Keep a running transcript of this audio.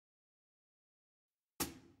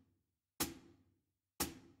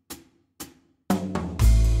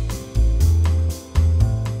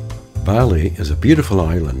Bali is a beautiful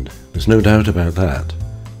island, there's no doubt about that,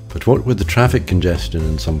 but what with the traffic congestion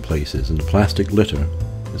in some places and the plastic litter,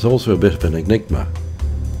 it's also a bit of an enigma.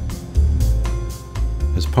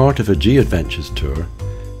 As part of a G-Adventures tour,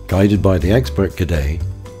 guided by the expert Cadet,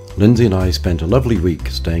 Lindsey and I spent a lovely week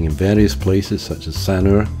staying in various places such as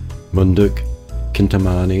Sanur, Munduk,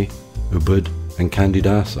 Kintamani, Ubud and Candi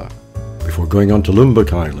Dasa, before going on to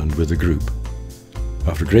Lumbuk Island with the group.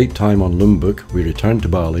 After a great time on Lumbuk, we returned to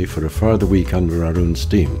Bali for a further week under our own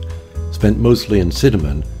steam, spent mostly in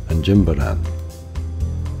Sidemen and Jimbaran.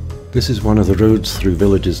 This is one of the roads through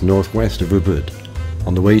villages northwest of Ubud,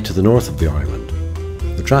 on the way to the north of the island.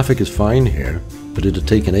 The traffic is fine here, but it had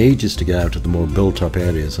taken ages to get out of the more built-up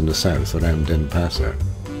areas in the south around Denpasar.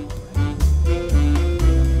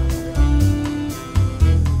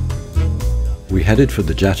 We headed for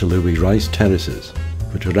the Jazzi rice terraces,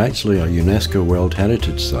 which are actually a UNESCO World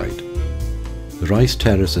Heritage Site. The rice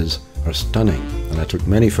terraces are stunning, and I took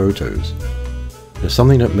many photos. There's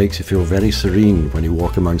something that makes you feel very serene when you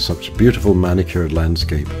walk among such beautiful manicured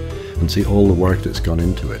landscape and see all the work that's gone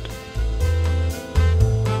into it.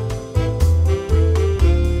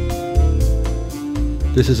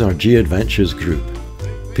 This is our G-Adventures group,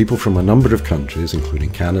 people from a number of countries including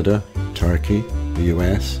Canada, Turkey, the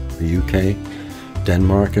US, the UK,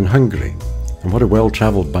 Denmark and Hungary. And what a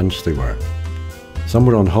well-travelled bunch they were. Some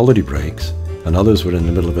were on holiday breaks, and others were in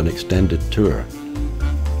the middle of an extended tour.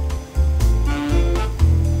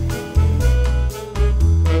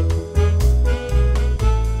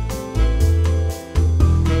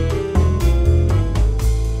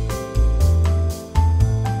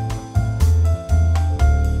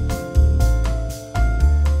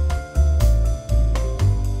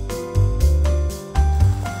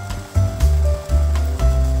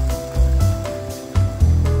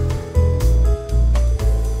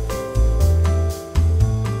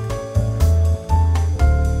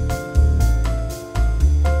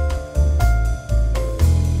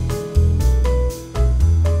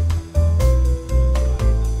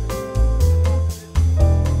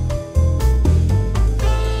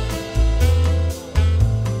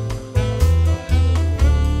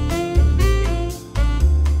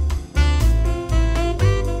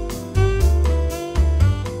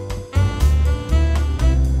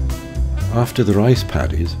 After the rice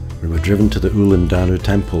paddies, we were driven to the Ulandanu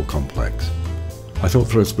temple complex. I thought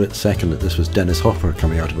for a split second that this was Dennis Hopper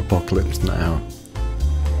coming out of Apocalypse Now.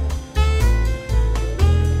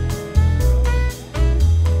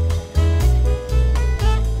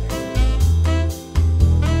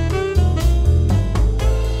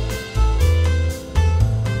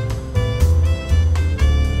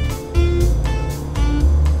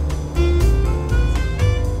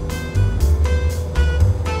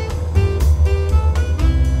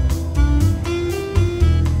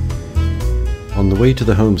 On the way to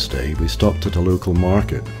the homestay, we stopped at a local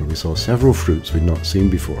market where we saw several fruits we'd not seen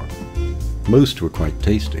before. Most were quite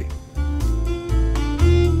tasty.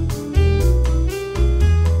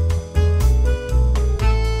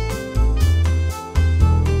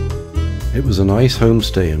 It was a nice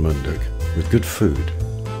homestay in Munduk with good food.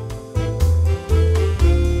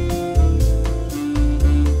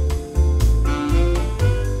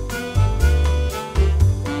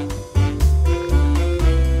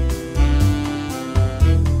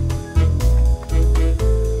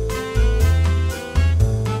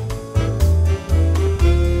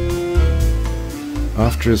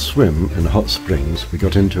 After a swim in hot springs, we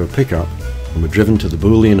got into a pickup and were driven to the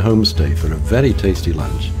Boolean homestay for a very tasty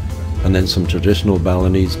lunch and then some traditional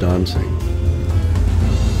Balinese dancing.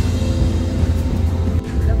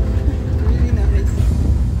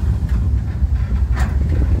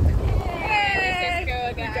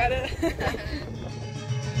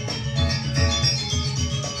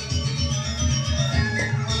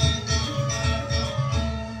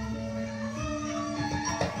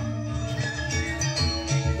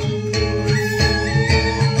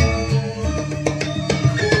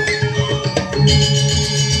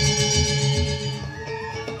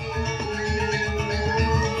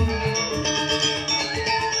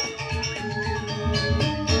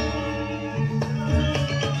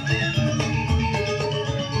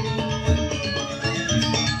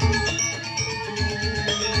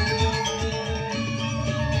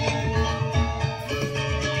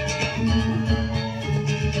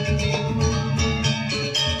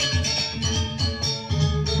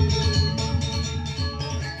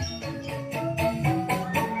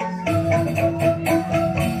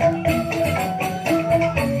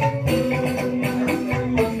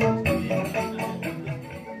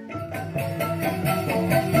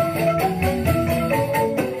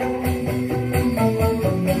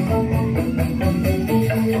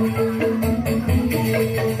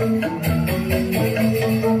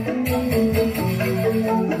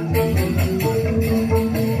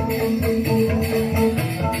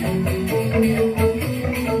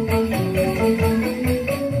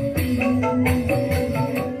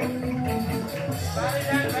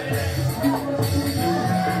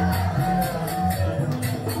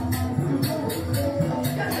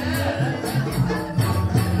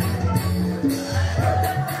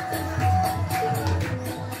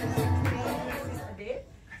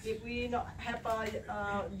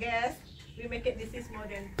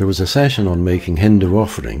 There was a session on making Hindu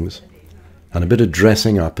offerings and a bit of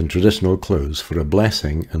dressing up in traditional clothes for a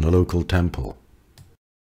blessing in a local temple.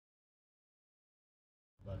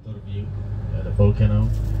 View, the volcano.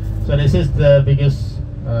 So this is the biggest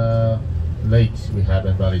lakes we have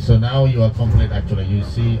in Bali. So now you are complete actually. You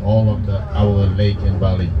see all of our lake in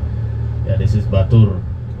Bali. Yeah, this is Batur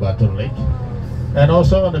Lake. And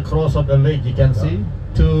also on the cross of the lake you can see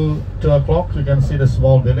 2 o'clock you can see the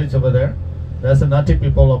small village over there. That's the native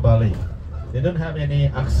people of Bali. They don't have any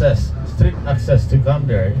access, strict access to come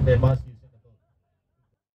there. They must use the boat.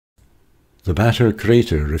 The Batur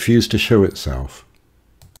crater refused to show itself.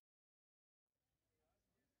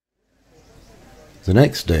 The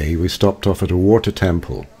next day we stopped off at a water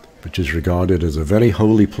temple, which is regarded as a very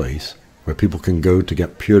holy place where people can go to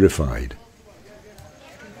get purified.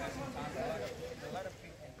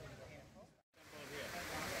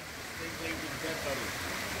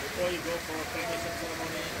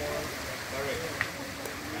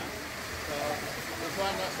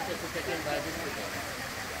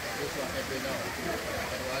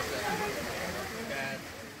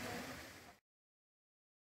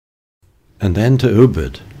 And then to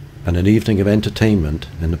Ubud and an evening of entertainment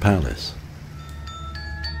in the palace.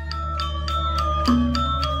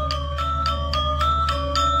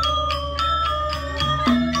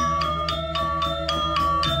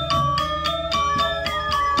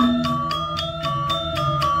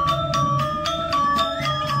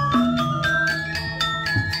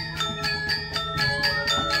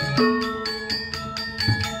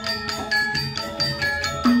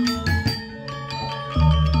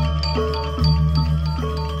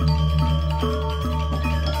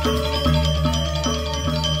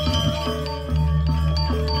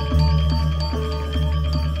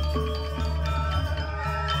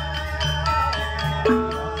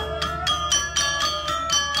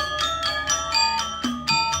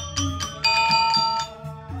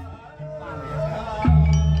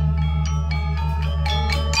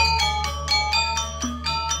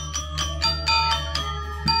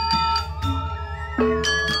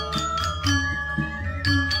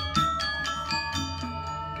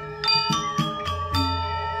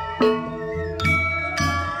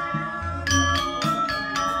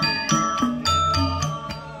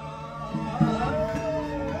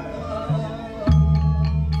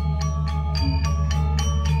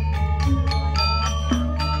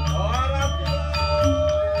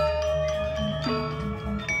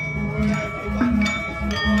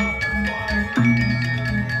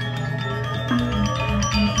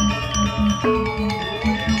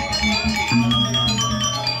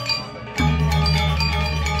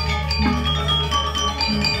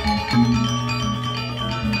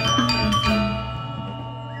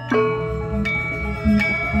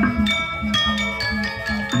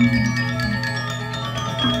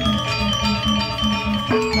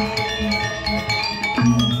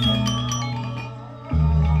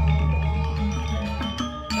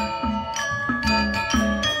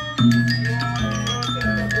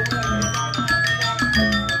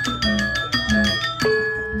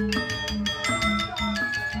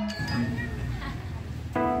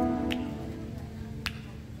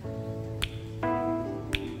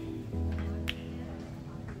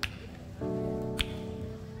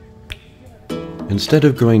 Instead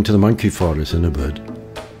of going to the monkey forest in Ubud,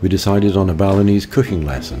 we decided on a Balinese cooking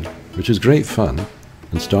lesson, which was great fun,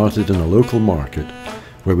 and started in a local market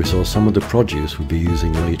where we saw some of the produce we'd be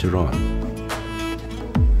using later on.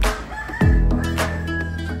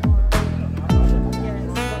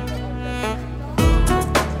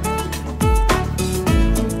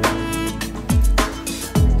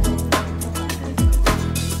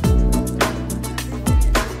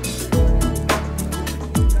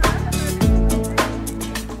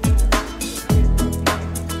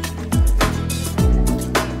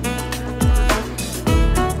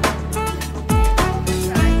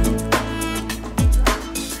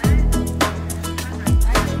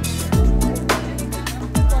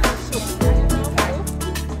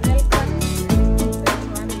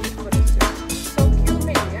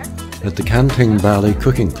 At the Kanting Bali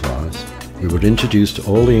cooking class, we were introduced to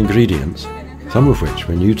all the ingredients, some of which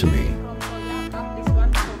were new to me.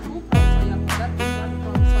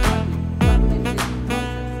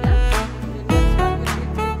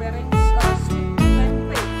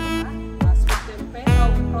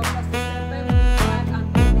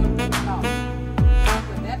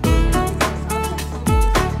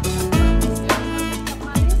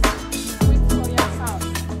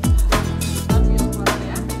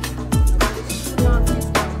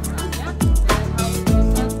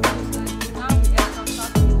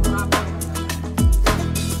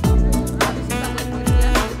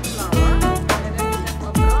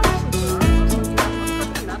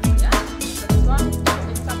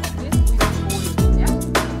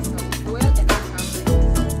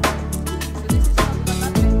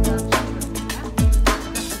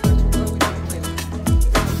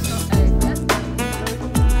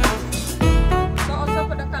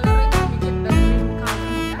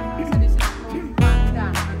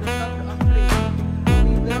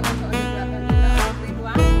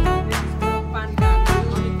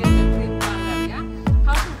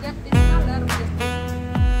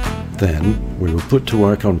 Then we were put to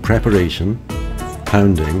work on preparation,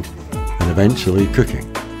 pounding, and eventually cooking.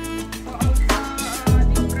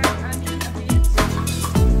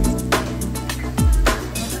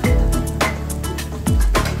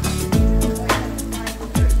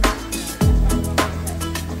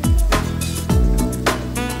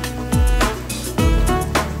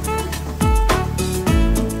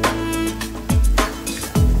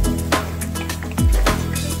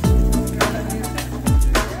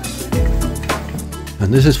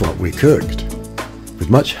 And this is what we cooked, with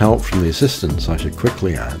much help from the assistants, I should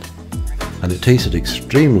quickly add, and it tasted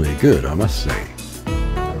extremely good, I must say.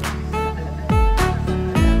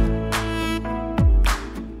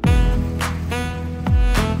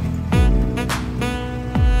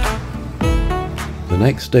 The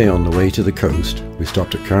next day on the way to the coast, we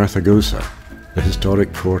stopped at Carthagosa, the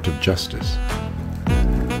historic court of justice.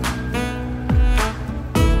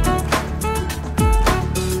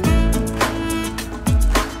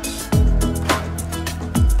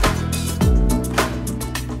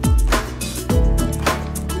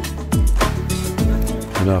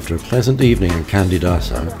 And after a pleasant evening in Candi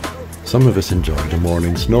Dasa, some of us enjoyed a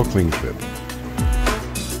morning snorkeling trip.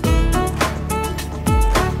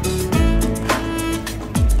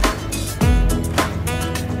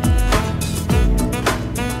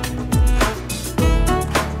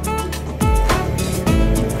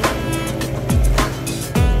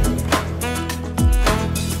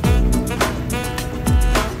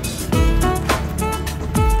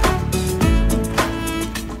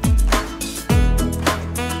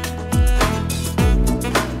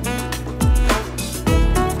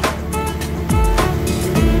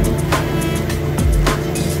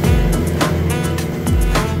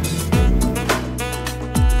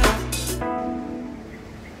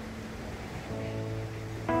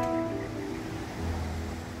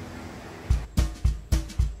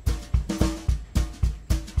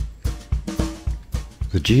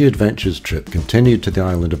 The G Adventures trip continued to the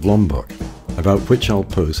island of Lombok, about which I'll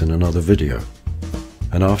post in another video.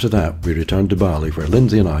 And after that we returned to Bali, where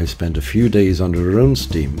Lindsey and I spent a few days under our own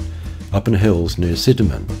steam up in hills near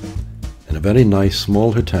Sidemen, in a very nice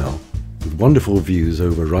small hotel with wonderful views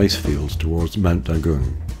over rice fields towards Mount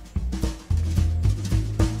Agung.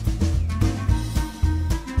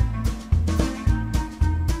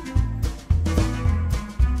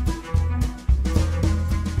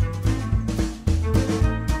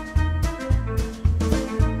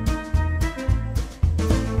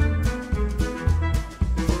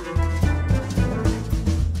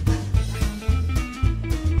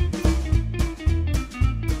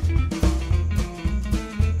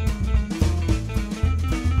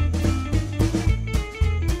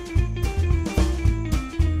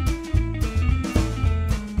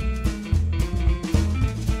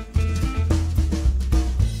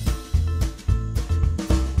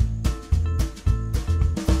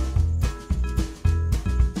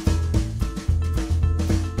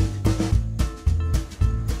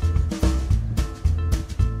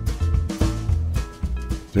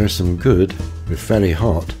 There's some good, if very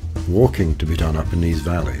hot, walking to be done up in these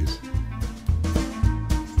valleys.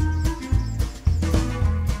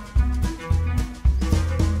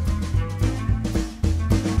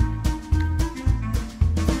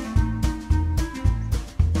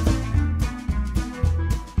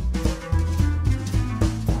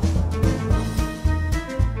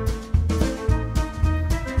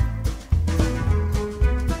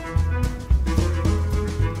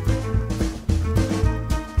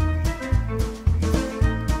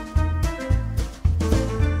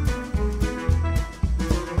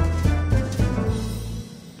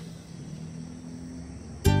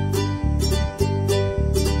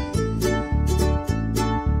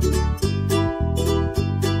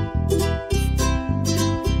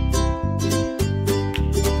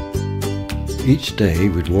 Each day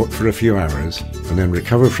we'd walk for a few hours and then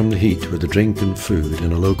recover from the heat with a drink and food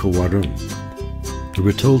in a local warung. We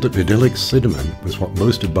were told that idyllic Sidemen was what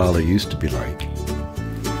most of Bali used to be like.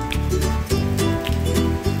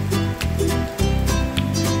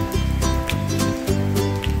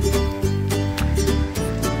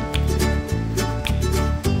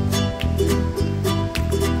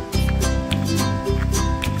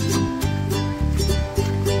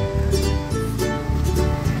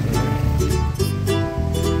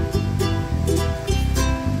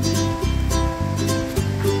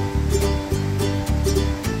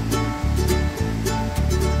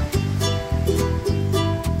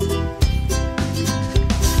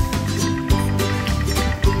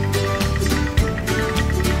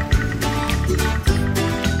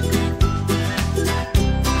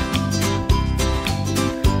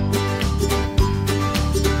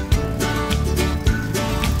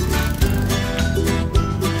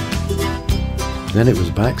 then it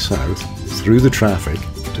was back south, through the traffic,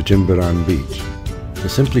 to Jimbaran Beach.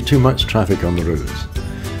 There's simply too much traffic on the roads,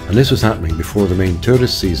 and this was happening before the main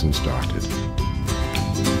tourist season started.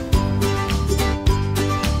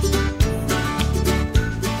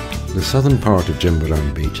 The southern part of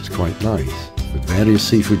Jimbaran Beach is quite nice, with various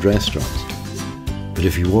seafood restaurants. But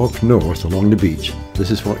if you walk north along the beach,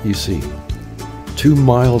 this is what you see. 2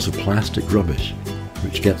 miles of plastic rubbish,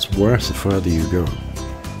 which gets worse the further you go.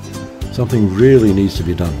 Something really needs to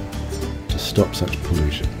be done to stop such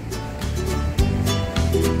pollution.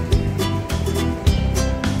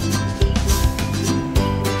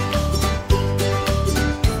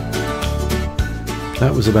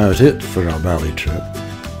 That was about it for our Bali trip,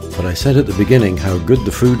 but I said at the beginning how good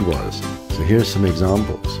the food was, so here's some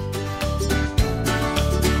examples.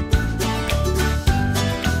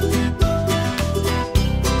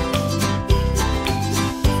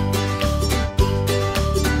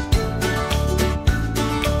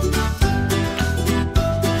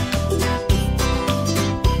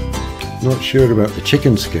 Not sure about the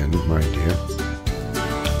chicken skin, my dear.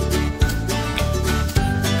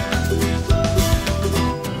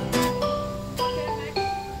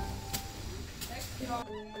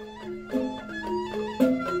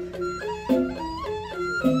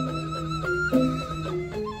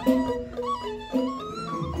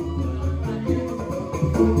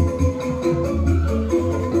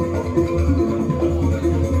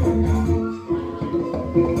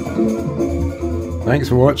 Thanks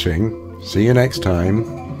for watching. See you next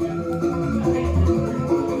time.